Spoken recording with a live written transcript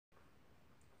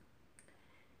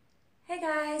Hey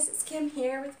guys, it's Kim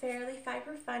here with Fairly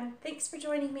Fiber Fun. Thanks for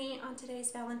joining me on today's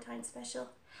Valentine special.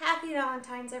 Happy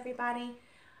Valentines, everybody.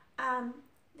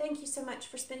 Thank you so much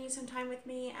for spending some time with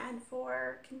me, and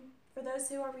for those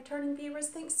who are returning viewers,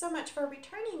 thanks so much for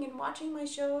returning and watching my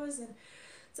shows and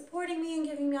supporting me and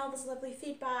giving me all this lovely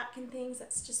feedback and things.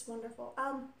 That's just wonderful.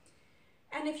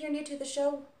 And if you're new to the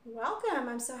show, welcome.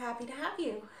 I'm so happy to have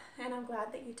you, and I'm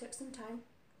glad that you took some time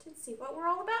to see what we're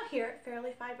all about here at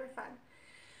Fairly Fiber Fun.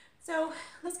 So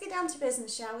let's get down to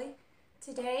business, shall we?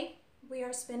 Today we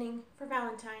are spinning for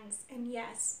Valentines, and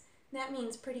yes, that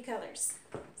means pretty colors.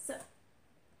 So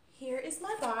here is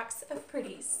my box of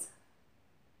pretties,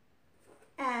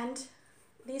 and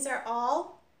these are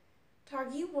all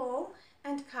Targhee wool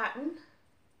and cotton,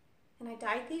 and I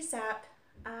dyed these up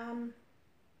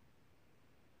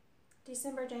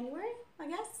December, January, I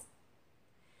guess.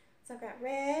 So I've got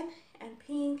red and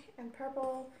pink and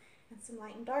purple and some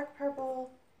light and dark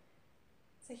purple.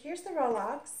 So here's the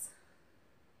roll-offs,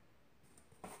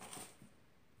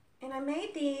 and I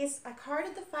made these. I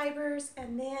carded the fibers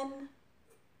and then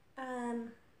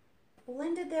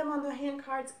blended them on the hand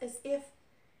cards as if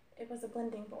it was a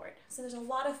blending board. So there's a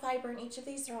lot of fiber in each of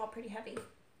these. They're all pretty heavy.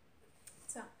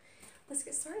 So let's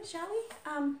get started, shall we?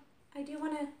 I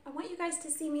want you guys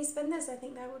to see me spin this. I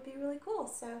think that would be really cool.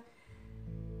 So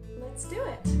let's do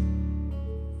it.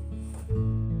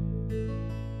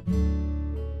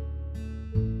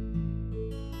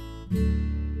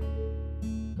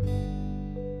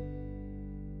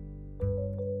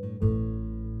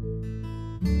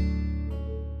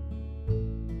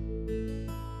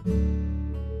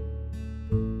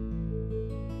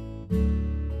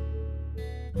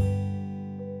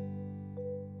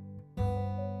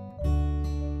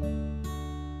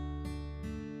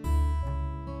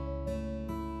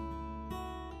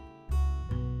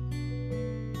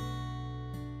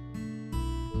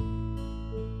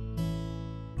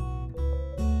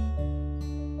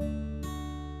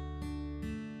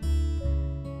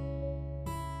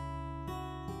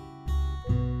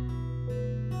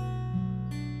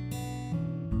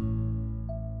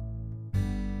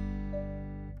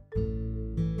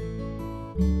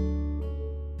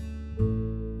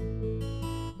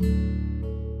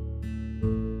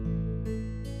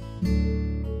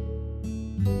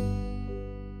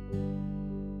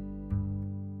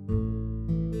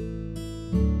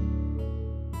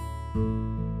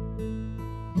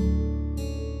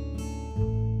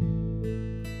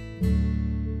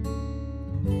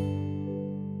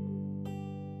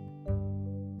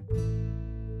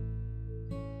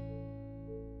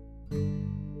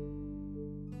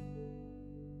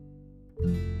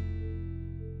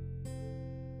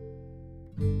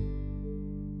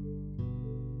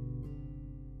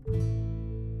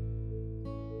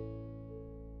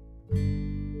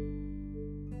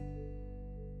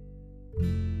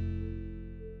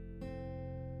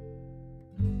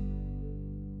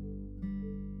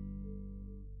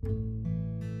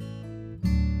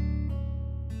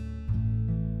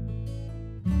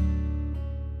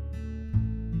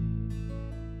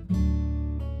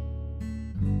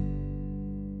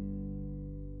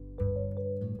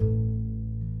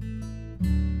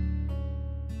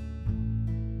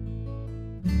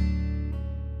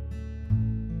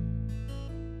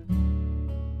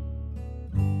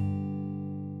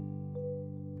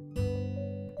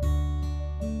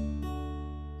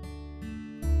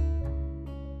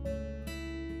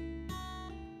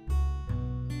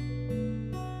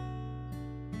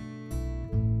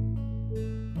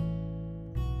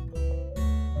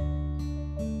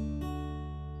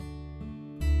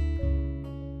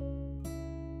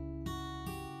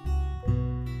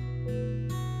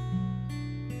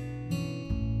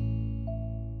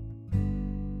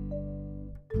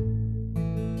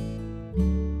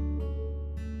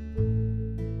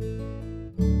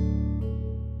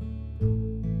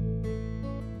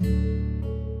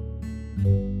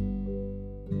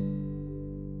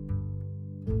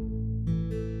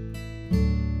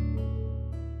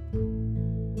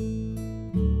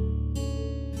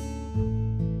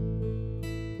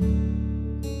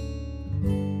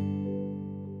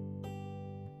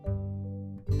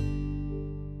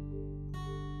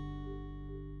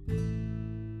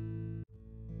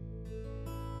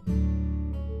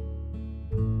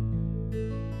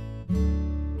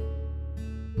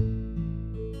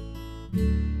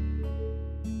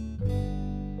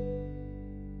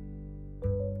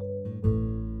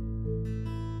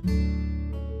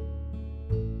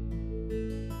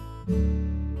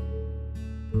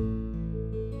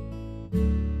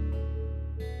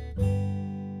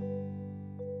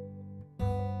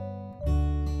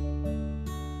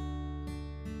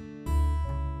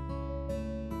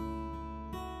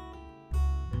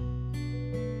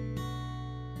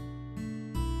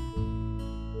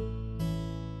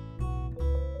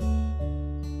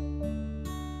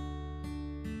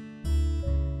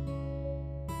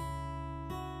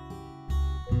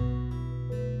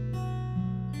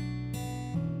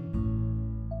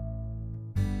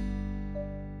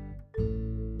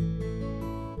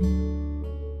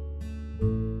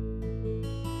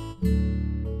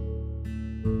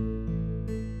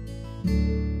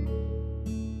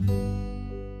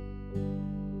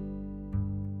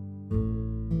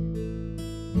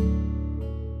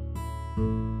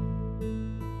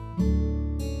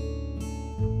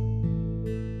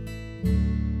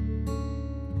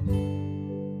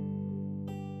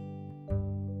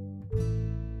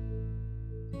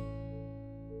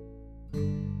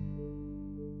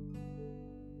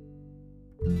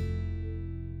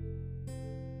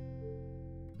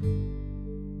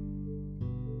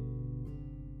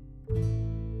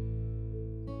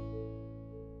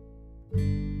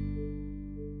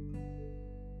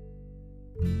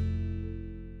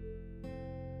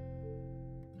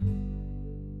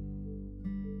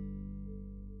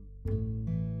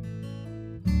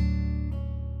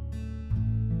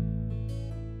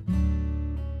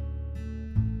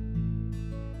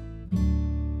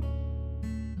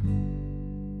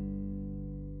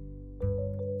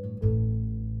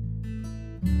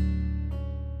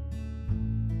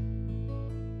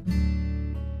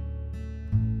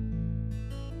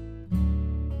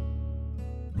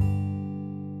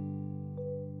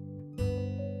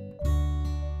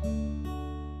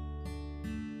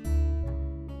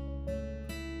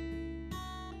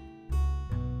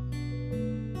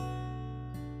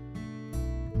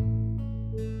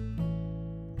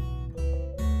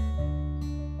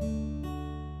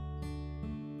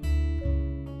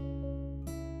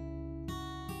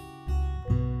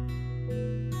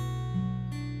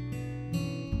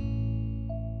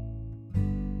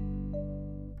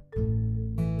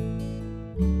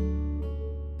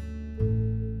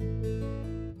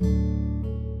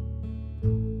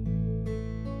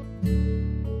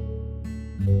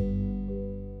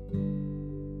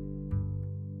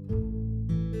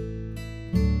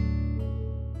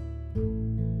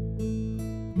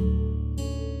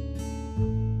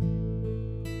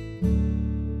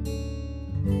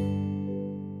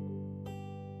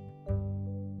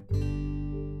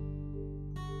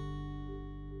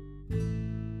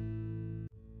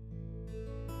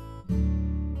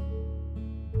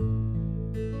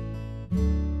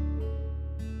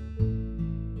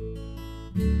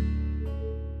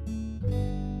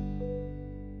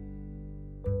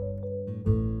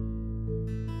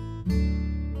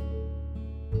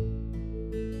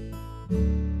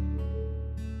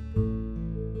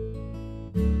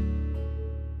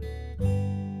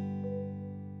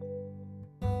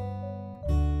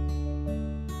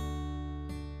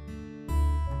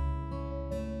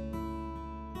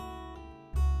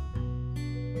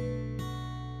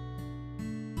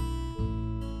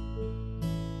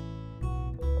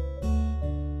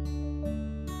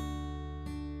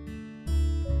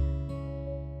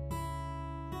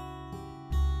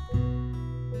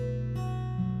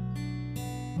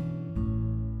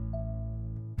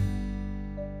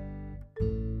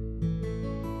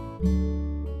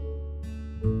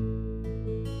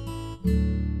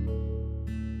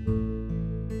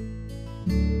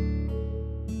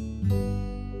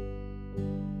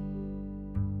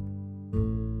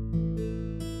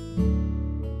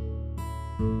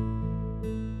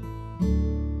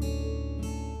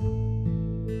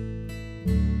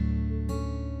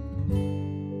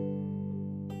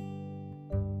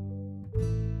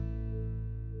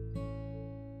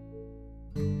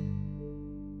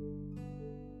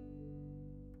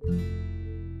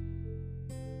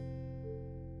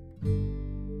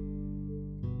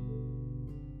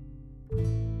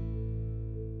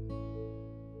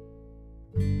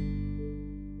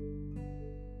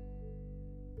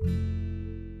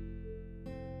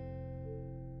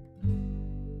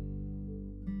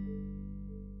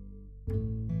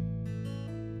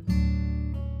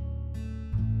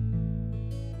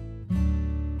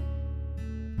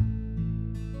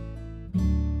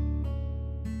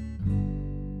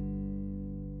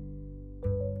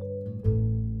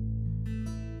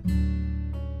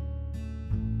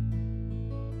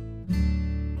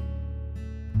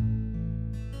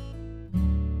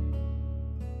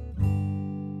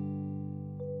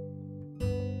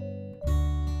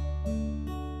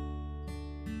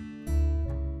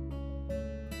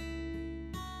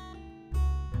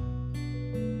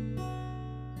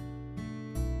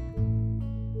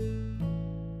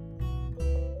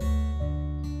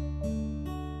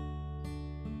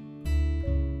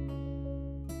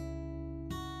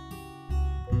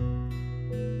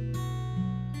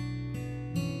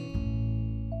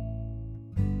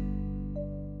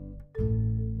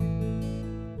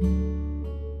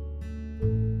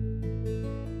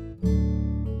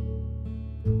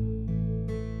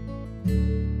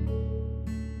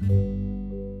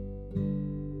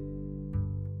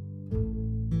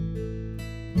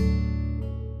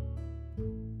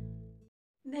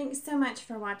 Thanks so much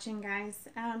for watching, guys.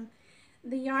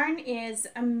 The yarn is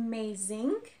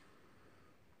amazing.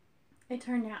 It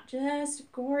turned out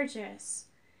just gorgeous.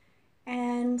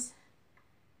 But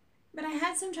I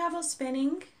had some trouble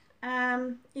spinning.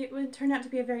 It would turn out to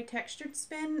be a very textured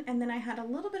spin, and then I had a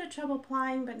little bit of trouble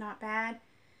plying, but not bad.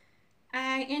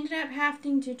 I ended up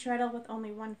having to treadle with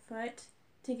only one foot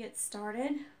to get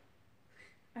started.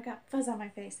 I got fuzz on my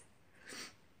face.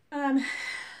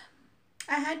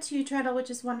 I had to treadle with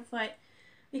just one foot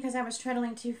because I was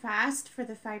treadling too fast for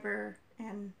the fiber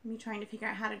and me trying to figure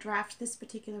out how to draft this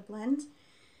particular blend.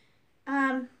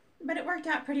 But it worked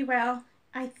out pretty well.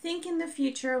 I think in the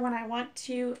future when I want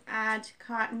to add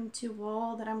cotton to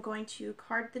wool that I'm going to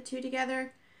card the two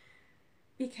together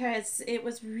because it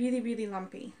was really, really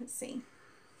lumpy. Let's see.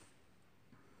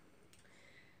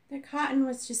 The cotton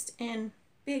was just in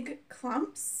big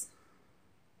clumps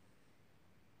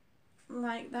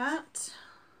like that.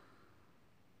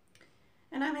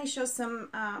 And I may show some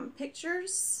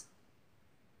pictures.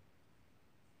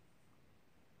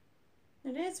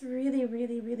 It is really,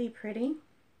 really, really pretty.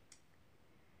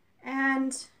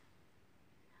 And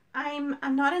I'm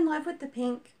not in love with the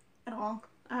pink at all.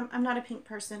 I'm not a pink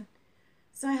person.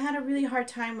 So I had a really hard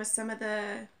time with some of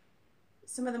the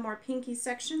more pinky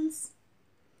sections.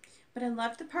 But I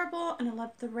loved the purple and I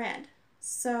loved the red.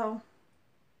 So,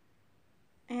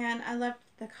 and I loved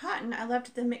the cotton. I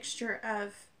loved the mixture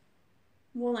of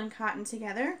wool and cotton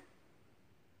together.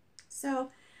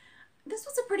 So this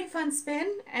was a pretty fun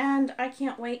spin, and I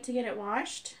can't wait to get it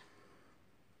washed.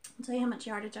 I'll tell you how much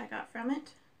yardage I got from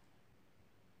it.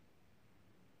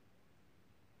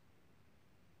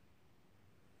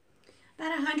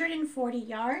 About 140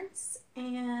 yards,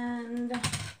 and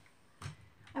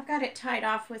I've got it tied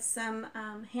off with some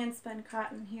hand spun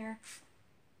cotton here.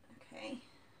 Okay.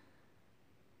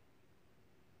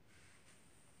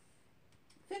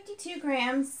 52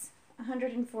 grams,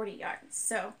 140 yards.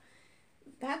 So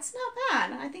that's not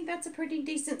bad. I think that's a pretty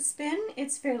decent spin.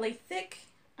 It's fairly thick,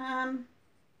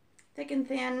 thick and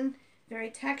thin, very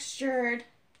textured,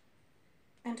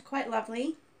 and quite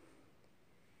lovely.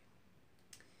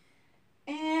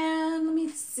 And let me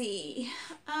see.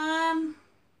 I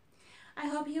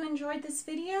hope you enjoyed this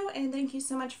video, and thank you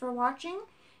so much for watching.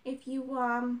 If you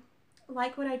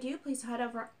like what I do, please head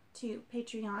over to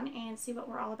Patreon and see what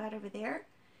we're all about over there.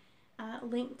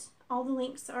 All the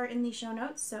links are in the show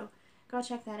notes, so go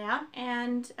check that out.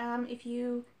 And if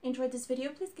you enjoyed this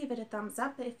video, please give it a thumbs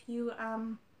up. If you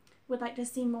would like to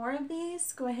see more of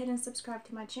these, go ahead and subscribe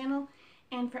to my channel.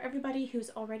 And for everybody who's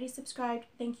already subscribed,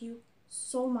 thank you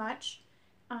so much.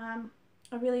 I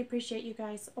really appreciate you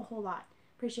guys a whole lot.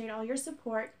 Appreciate all your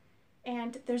support.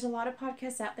 And there's a lot of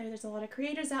podcasts out there. There's a lot of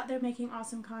creators out there making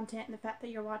awesome content. And the fact that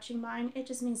you're watching mine, it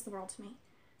just means the world to me.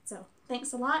 So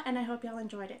thanks a lot, and I hope y'all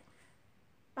enjoyed it.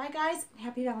 Bye, guys.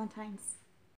 Happy Valentine's.